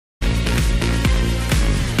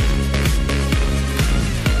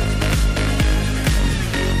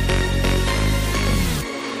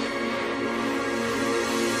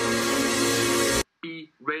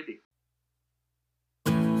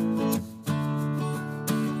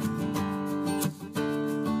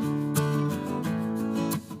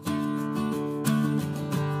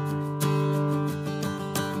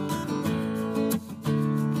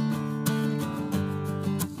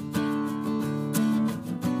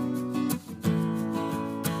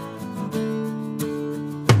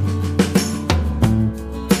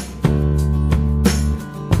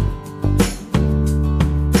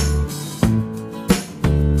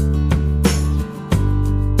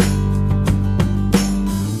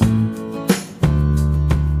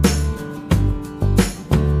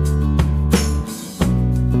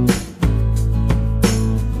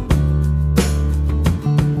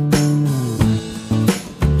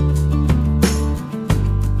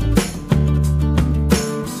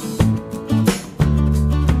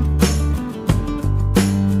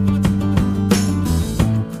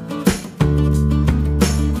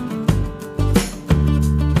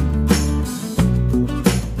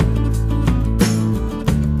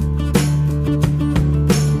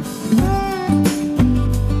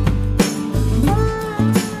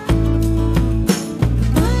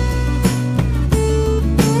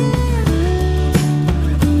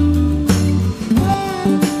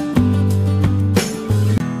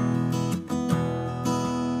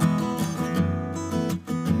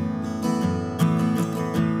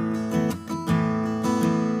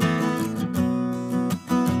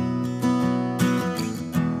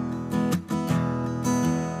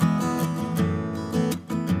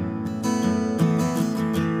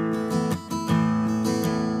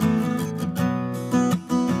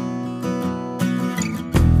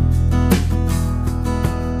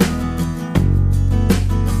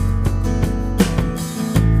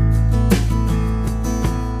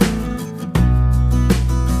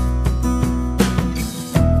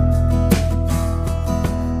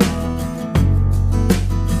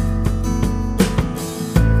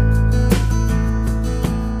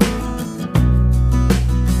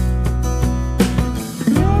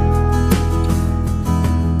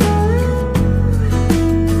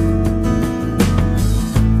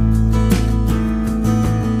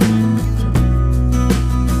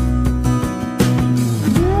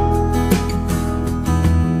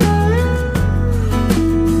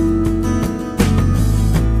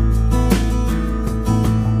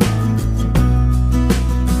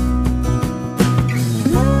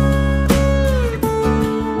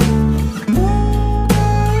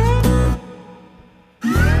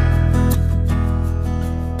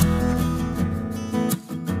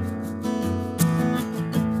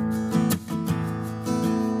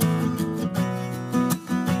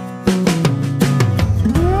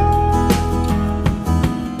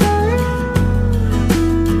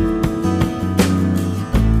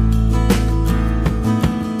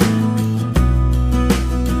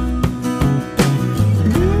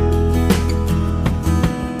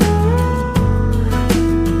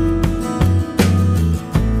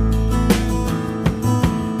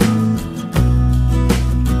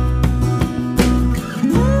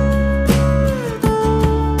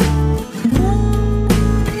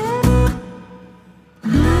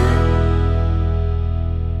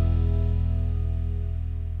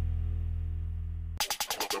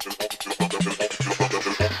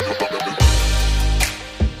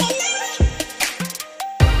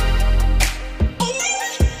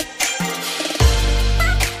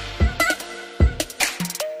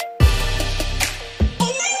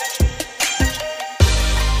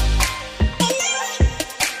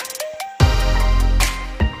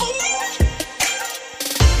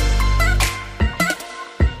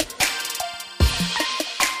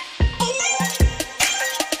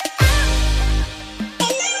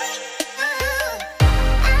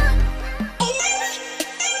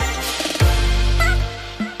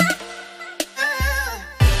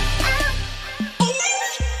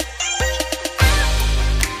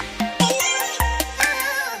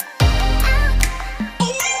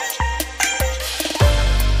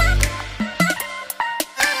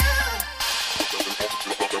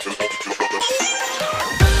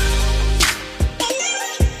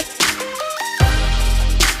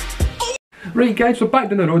Right guys, we're back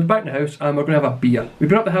down the road, back in the house, and we're going to have a beer. We've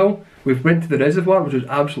been up the hill, we've went to the reservoir, which was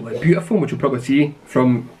absolutely beautiful, which you'll probably see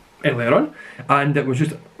from earlier on, and it was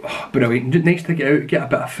just brilliant. Just nice to get out, get a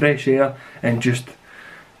bit of fresh air, and just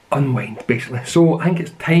unwind basically. So I think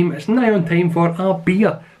it's time, it's nigh on time for a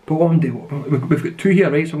beer. But what I'm doing, we've got two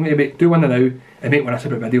here, right? So I'm going to do one now and make one a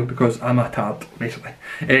separate video because I'm a tart basically.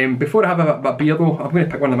 Before I have a beer though, I'm going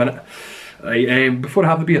to pick one in a minute. Right, before I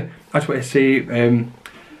have the beer, I just want to say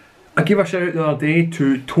I gave a shout out the other day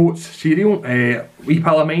to Totes Cereal, wee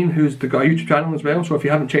pal of mine who's got a YouTube channel as well, so if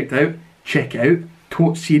you haven't checked it out, check it out.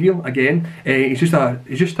 Totes Cereal again. He's just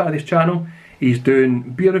started his channel. He's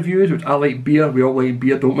doing beer reviews, which I like beer, we all like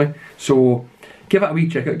beer, don't we? So give it a wee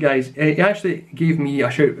check out guys. He actually gave me a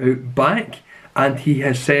shout out back, and he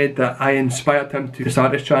has said that I inspired him to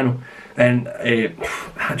start his channel, and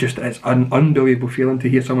it's an unbelievable feeling to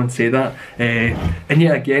hear someone say that. And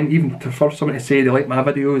yeah, again, even for someone to say they like my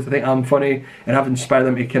videos, they think I'm funny, and I've inspired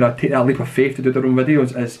them to kind of take that leap of faith to do their own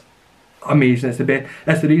videos is amazing. It's the best.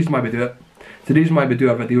 That's the reason why we do it. The reason why we do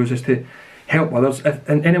our videos is to help others.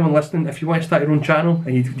 And anyone listening, if you want to start your own channel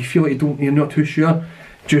and you feel like you're not too sure,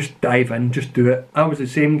 just dive in, just do it. I was the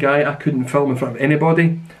same guy. I couldn't film in front of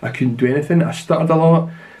anybody. I couldn't do anything. I stuttered a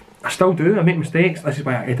lot. I still do. I make mistakes. This is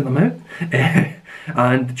why I edit them out.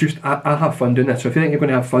 And just I have fun doing this. So if you think you're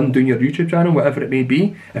going to have fun doing your YouTube channel, whatever it may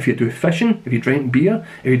be, if you do fishing, if you drink beer,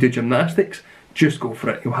 if you do gymnastics, just go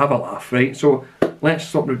for it. You'll have a laugh, right? So let's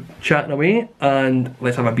stop chatting away and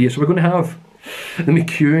let's have a beer. So we're going to have the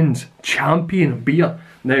McEwan's Champion beer.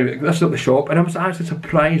 Now this is at the shop, and I was actually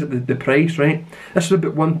surprised at the price, right? This is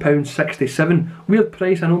about £1.67. Weird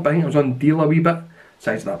price, I know, but I think it was on deal a wee bit.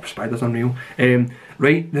 Besides that, Spider's unreal.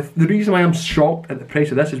 Right, the reason why I'm shocked at the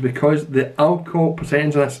price of this is because the alcohol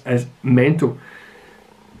percentage of this is mental.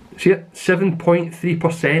 See it?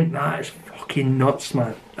 7.3%. That is fucking nuts,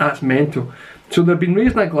 man. That's mental. So they've been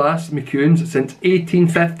raising that glass, McEwan's, since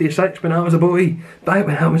 1856 when I was a boy. Back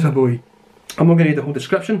when I was a boy. I'm not going to read the whole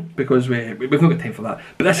description because we've not got time for that.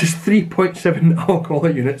 But this is 3.7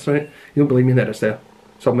 alcoholic units, right? You don't believe me? There it's there.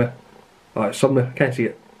 Somewhere. Oh, it's somewhere. I can't see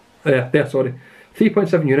it. There, sorry.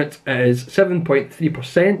 3.7 units is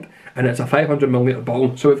 7.3%, and it's a 500ml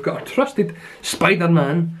bottle. So we've got a trusted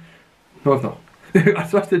Spider-Man. No, I've not. A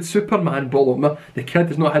trusted Superman bottle opener. The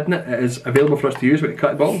kid is not hidden it. It is available for us to use with a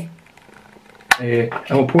cut bottle. And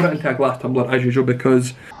we'll pour it into a glass tumbler as usual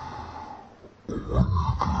because...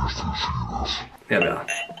 There we are.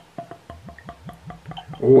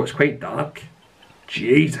 Oh, it's quite dark.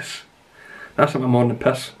 Jesus. That's like my morning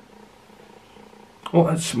piss. Oh,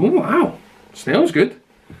 it's, oh wow. Smells good.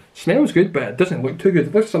 Smells good, but it doesn't look too good.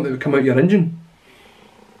 It looks like something that would come out of your engine.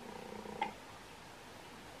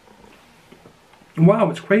 Wow,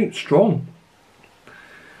 it's quite strong.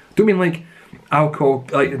 Don't mean like alcohol,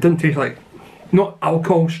 like it didn't taste like, not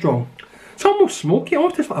alcohol strong. It's almost smoky, it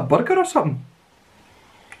almost tastes like a burger or something.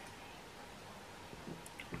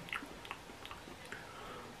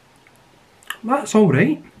 That's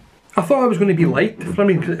alright. I thought I was going to be light. I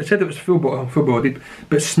mean, it said it was full bodied,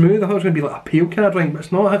 but smooth. I thought it was going to be like a pale kind of drink, but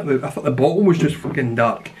it's not. I thought the bottle was just fucking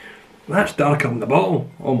dark. That's darker than the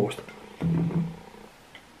bottle, almost.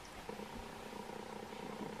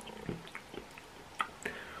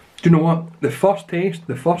 Do you know what? The first taste,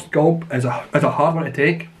 the first gulp is a hard one to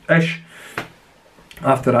take, ish.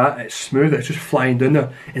 After that, it's smooth, it's just flying down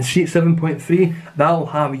there. And see, 7.3, that'll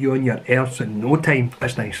have you on your earth in no time.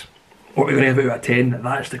 That's nice. What are we going to give out of 10?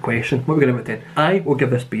 That's the question. What are we going to give out of 10? I will give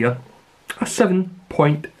this beer a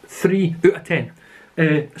 7.3 out of 10.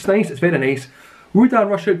 It's nice, it's very nice. Would I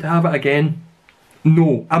rush out to have it again?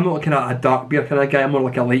 No. I'm not kind of a dark beer kind of guy, I'm more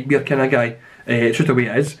like a light beer kind of guy. It's just the way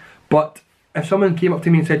it is. But if someone came up to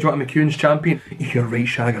me and said, do you want a McEwan's Champion? You're right,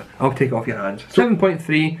 Shagger. I'll take it off your hands.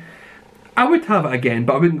 7.3. I would have it again,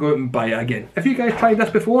 but I wouldn't go out and buy it again. If you guys tried this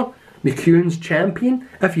before, McEwan's Champion,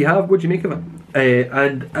 if you have, what do you make of it?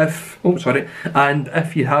 And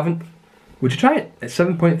if you haven't, would you try it? It's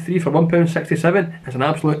 7.3 for £1.67. It's an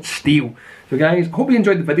absolute steal. So guys, hope you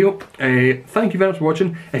enjoyed the video. Thank you very much for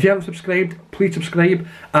watching. If you haven't subscribed, please subscribe,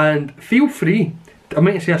 and feel free. I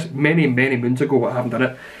might say this many moons ago, but I haven't done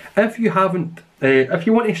it. If you haven't, if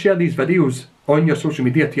you want to share these videos on your social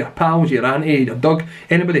media to your pals, your auntie, your dog,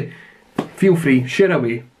 anybody, feel free, share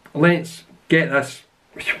away. Let's get this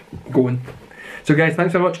going. So guys,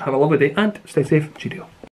 thanks very much, have a lovely day and stay safe. Cheerio.